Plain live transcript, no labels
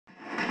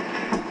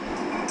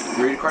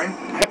You recording?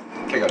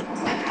 Okay, good.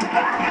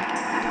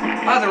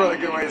 That's a really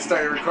good way to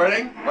start a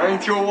recording. Right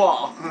into a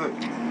wall.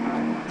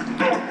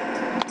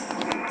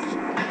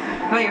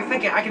 Now you're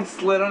thinking I can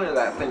slid under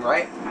that thing,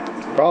 right?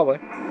 Probably.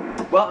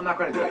 Well, I'm not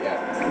going to do it yet.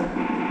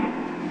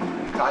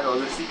 I know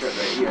the secret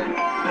right here.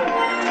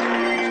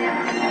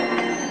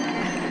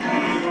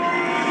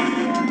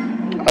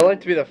 I'd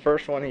like to be the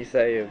first one he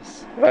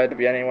saves. If I had to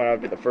be anyone, I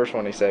would be the first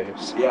one he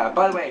saves. Yeah,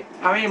 by the way,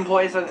 how many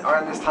employees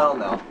are in this tunnel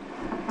now?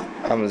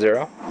 I'm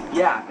 0.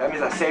 Yeah, that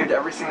means I saved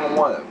every single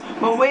one of them.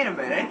 But wait a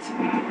minute.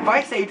 If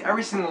I saved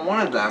every single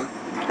one of them,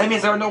 that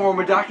means there are no more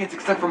medallions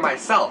except for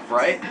myself,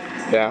 right?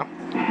 Yeah.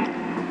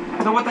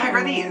 Then what the heck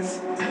are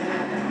these?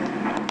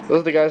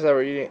 Those are the guys that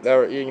were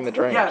eating the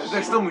drinks. Yeah,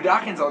 they're still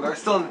medallions though. They're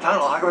still in the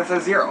tunnel. How come it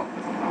says 0?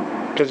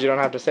 Because you don't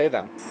have to save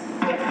them.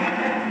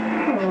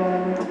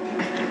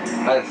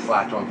 I just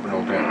slapped one for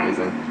no apparent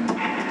reason.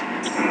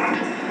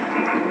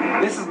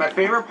 This is my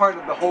favorite part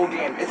of the whole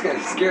game. It's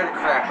gonna scare the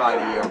crap out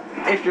of you.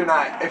 If you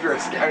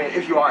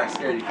are a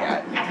scaredy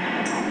cat.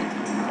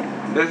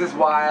 This is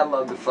why I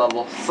love this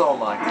level so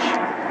much.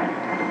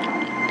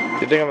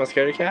 You think I'm a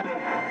scaredy cat?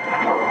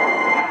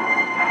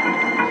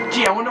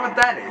 Gee, I wonder what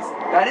that is.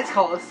 That is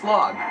called a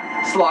slog.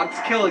 Slogs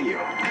kill you.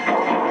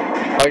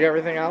 Like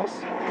everything else?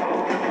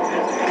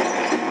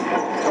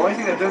 The only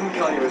thing that doesn't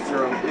kill you is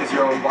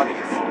your own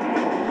buddies.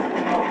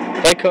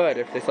 They could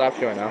if they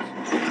slapped you enough.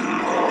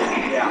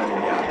 Yeah.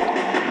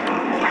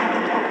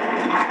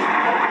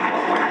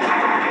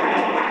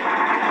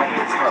 I hate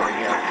this part right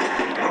here.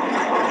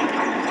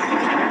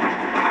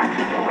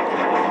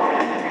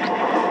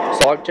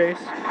 Slog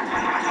chase?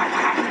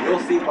 You'll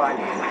see what I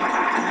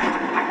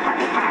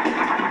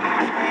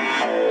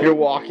mean. You're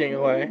walking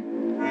away.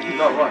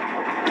 No, look.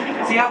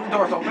 See how the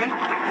door's open?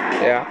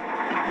 Yeah.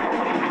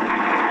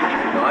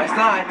 No, it's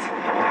not.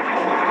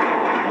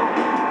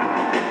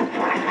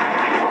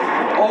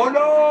 Oh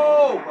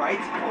no! Right?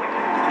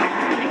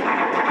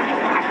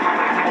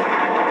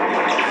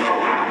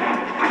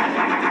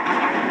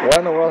 What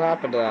in the world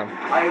happened to them?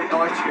 I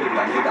electrocuted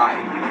them. They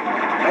died.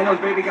 And those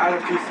baby guys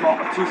are too slow,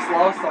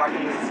 so I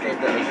can just escape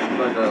them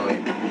really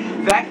early.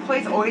 That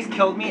place always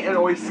killed me, and it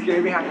always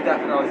scared me half to death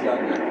when I was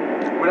younger.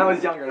 When I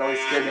was younger, it always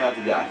scared me half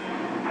to death.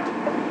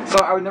 So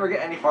I would never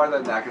get any farther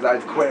than that, because I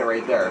would quit it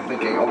right there,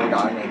 thinking, oh my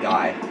god, I'm gonna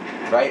die.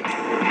 Right?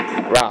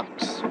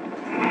 Rocks.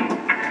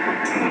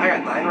 I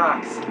got 9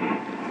 rocks.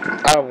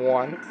 Out of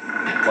 1.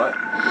 What?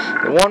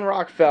 The 1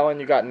 rock fell and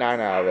you got 9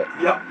 out of it.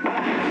 Yep.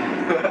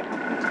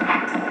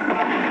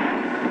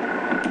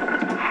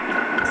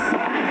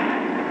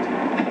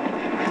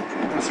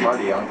 I'm a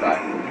smarty, aren't I?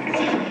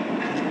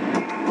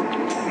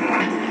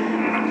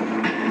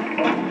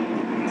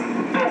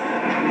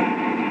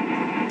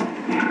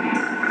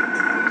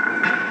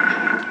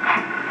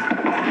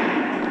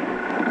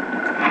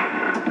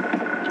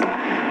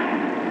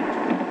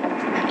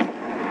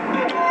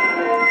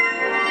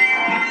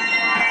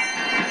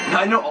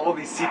 I know all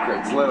these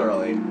secrets,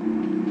 literally.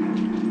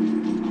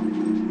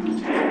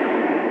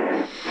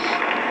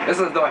 This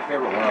is my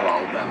favorite one of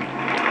all of them.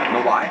 You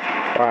know why?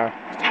 Why?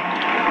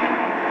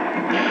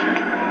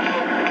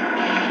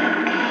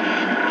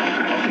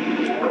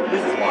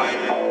 This is why.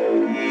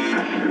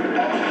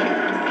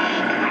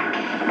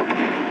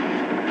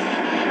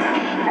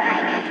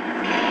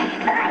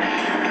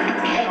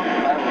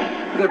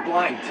 They're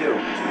blind too.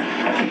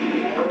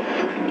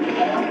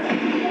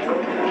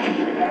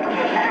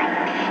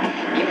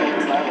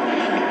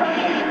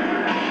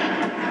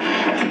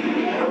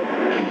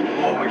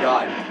 Oh my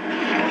god.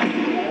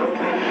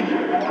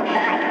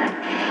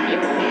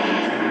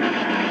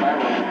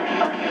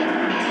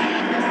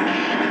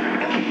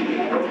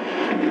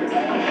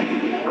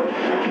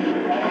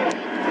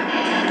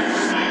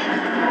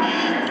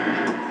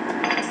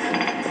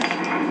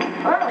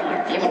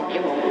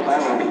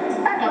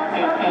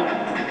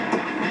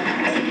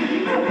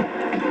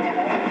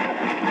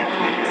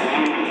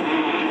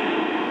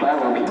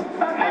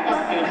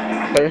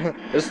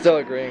 They're still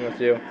agreeing with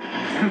you. I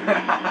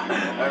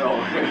know,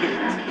 right?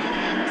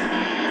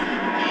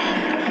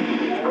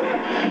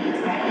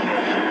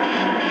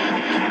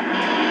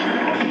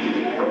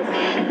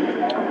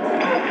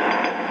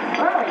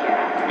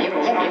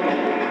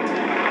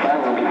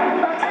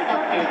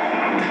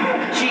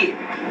 Gee,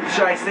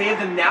 should I save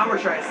them now or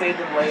should I save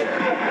them later?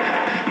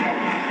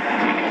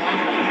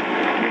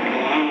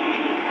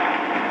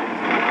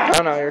 I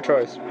don't know, your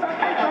choice.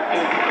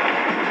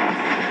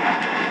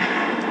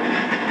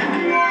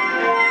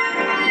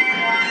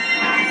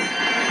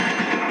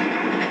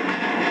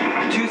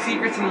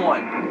 Secrets in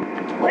 1.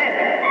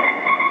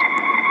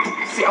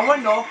 See, I want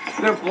to know,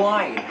 they're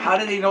blind. How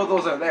do they know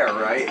those are there,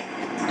 right?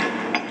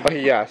 Oh,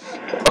 yes.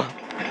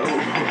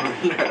 Oh,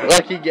 yeah.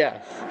 Lucky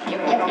guess.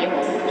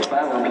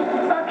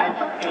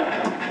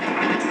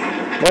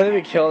 Wouldn't they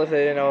be killed if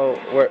they didn't know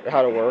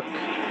how to work?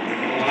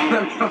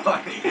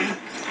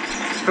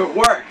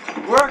 Work?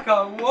 Work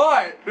on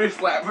what? They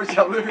slap each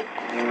other.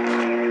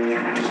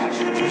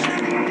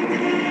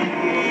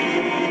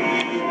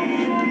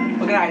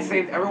 Look at that, I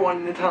saved everyone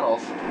in the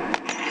tunnels.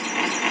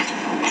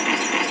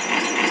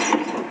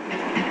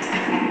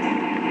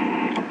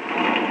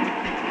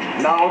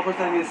 Now the only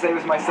person I need to save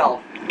is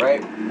myself,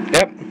 right?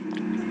 Yep.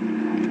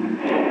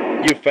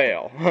 You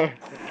fail. I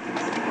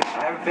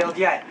haven't failed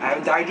yet. I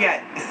haven't died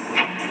yet.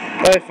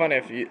 That'd be funny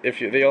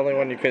if you the only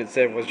one you couldn't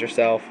save was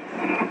yourself.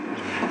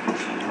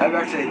 I've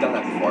actually done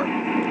that before.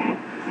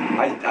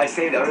 I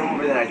saved everyone,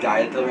 but then I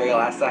died at the very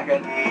last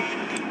second.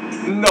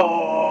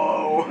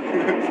 No!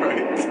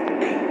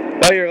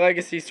 Right. But your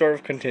legacy sort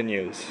of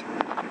continues.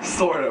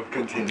 Sort of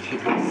continues.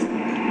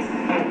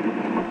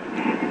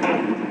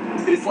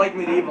 It's like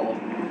medieval.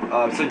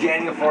 So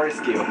Daniel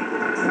Fortescue.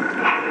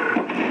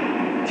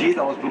 Jeez, I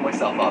almost blew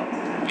myself up.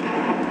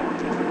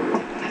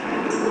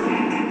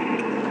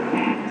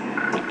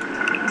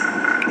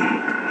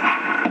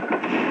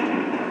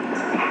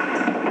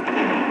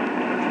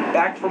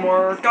 Back for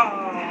more.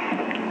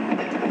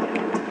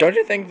 Don't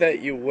you think that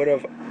you would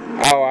have?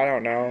 Oh, I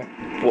don't know.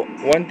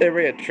 Wouldn't there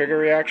be a trigger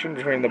reaction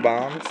between the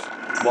bombs?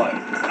 What?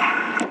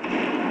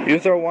 You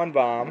throw one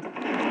bomb.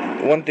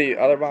 Wouldn't the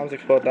other bombs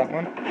explode that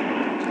one?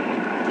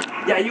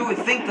 Yeah, you would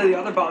think that the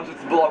other bombs would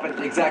blow up at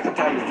the exact same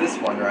time as this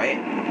one, right?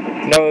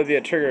 No, it would be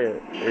a trigger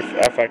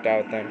effect, I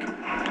would think.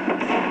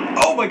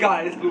 Oh my god,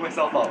 I just blew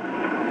myself up.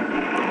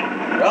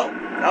 Well,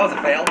 that was a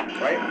fail,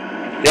 right?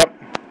 Yep.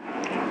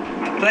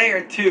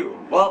 Player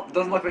 2. Well, it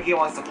doesn't look like he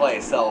wants to play,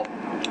 so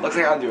looks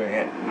like I'm doing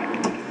it.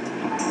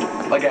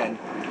 Again.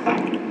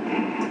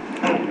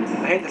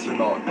 I hate this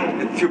remote.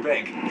 It's too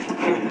big.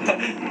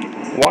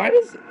 Why?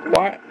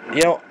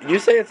 You know, you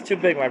say it's too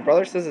big. My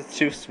brother says it's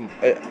too small.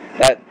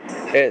 That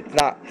it's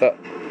not the.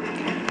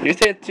 You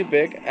say it's too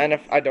big, and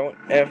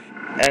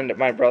and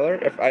my brother,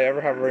 if I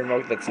ever have a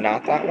remote that's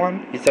not that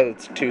one, he says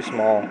it's too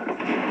small.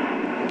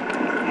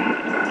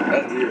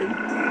 That's weird.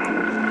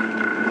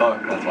 Oh,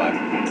 that's why.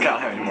 I don't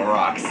have any more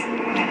rocks.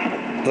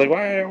 It's like,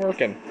 why ain't it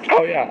working?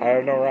 Oh yeah, I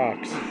have no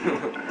rocks.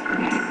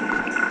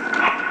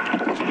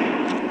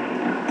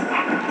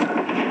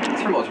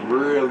 This remote's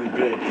really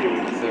big,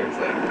 dude.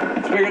 Seriously.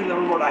 It's bigger than the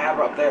remote I have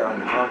up there on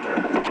the counter.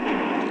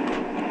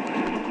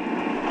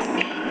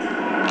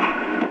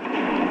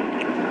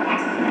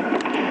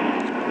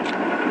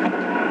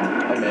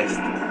 I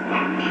missed.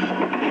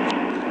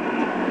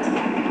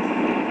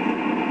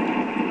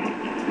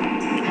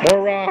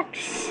 More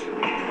rocks.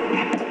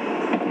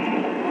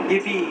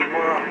 Yippee,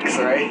 more rocks,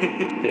 right?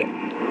 Yeah.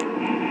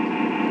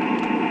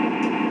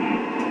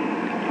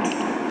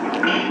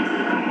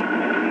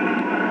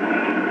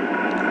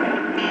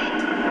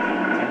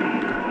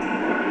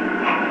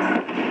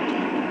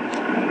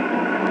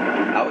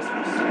 That was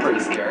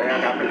pretty scary. I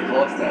got pretty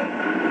close there.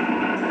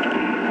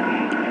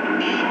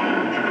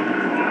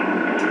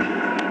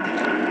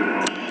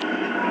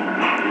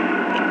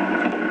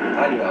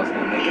 I knew I was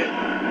gonna make it.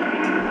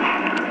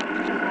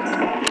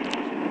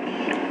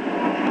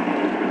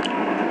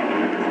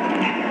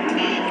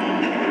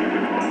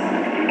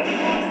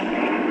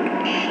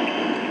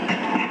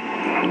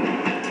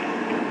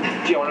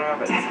 Gee, I wonder what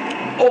happens.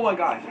 Oh my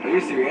gosh, are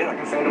you serious? I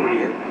can stand over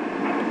here.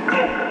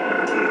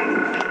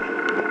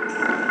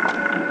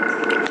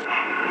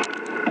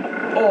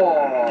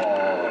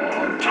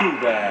 Oh, too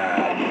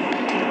bad.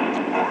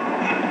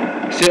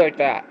 See, like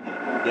that.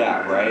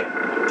 Yeah, right?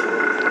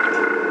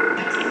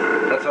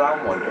 That's what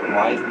I'm wondering.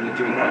 Why isn't it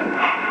doing that?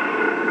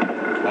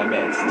 I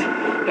missed.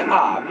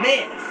 Ah,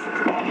 missed!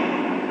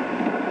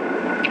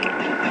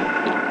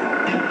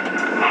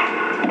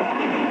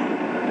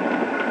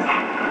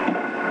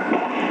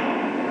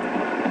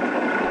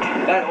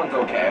 That one's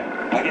okay.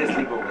 I can just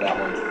leap over that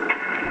one.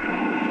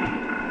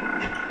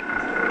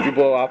 You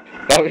blow up.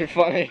 That would be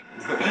funny.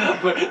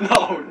 But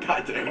no,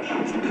 god dang it.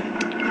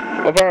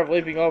 What part of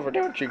leaping over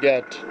don't you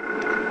get?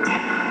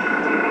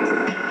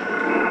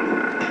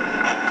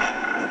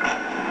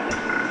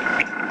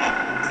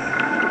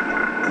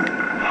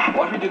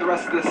 Watch me do the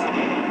rest of this.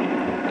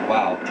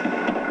 Wow.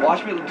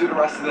 Watch me do the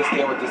rest of this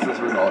game with this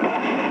remote.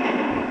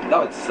 That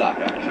would suck,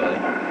 actually.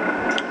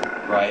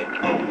 Right?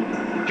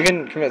 You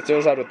can commit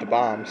suicide with the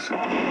bombs.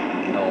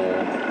 No.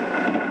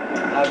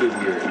 That'd be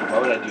weird. Why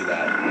would I do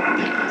that?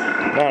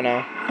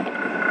 No.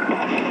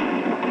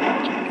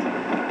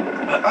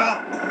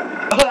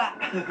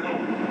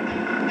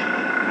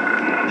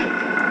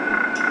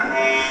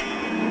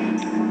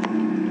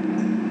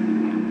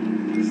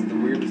 This is the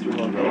weirdest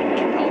remote I've ever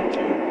been held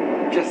to.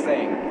 Just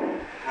saying.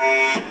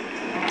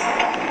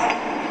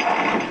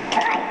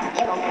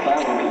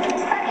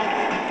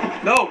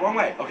 No, wrong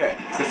way. Okay,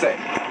 just say.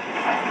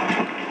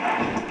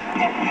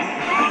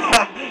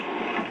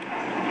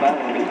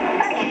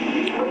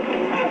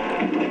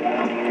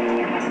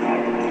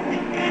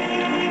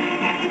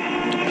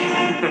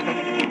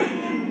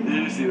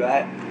 Did you see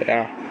that?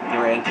 Yeah. He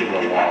ran into the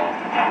wall.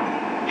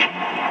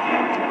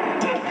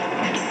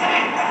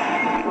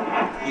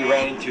 He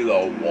ran into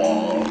the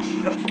wall.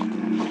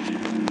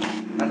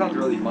 That sounds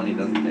really funny,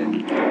 doesn't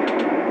it?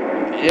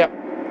 Yep.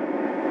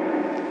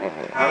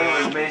 How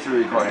many minutes are we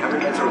recording? How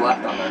many minutes are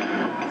left on there?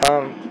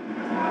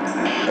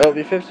 It'll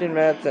be 15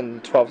 minutes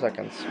and 12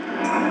 seconds. We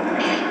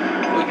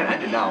can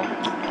end it now.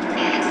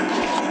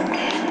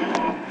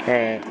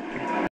 Alright.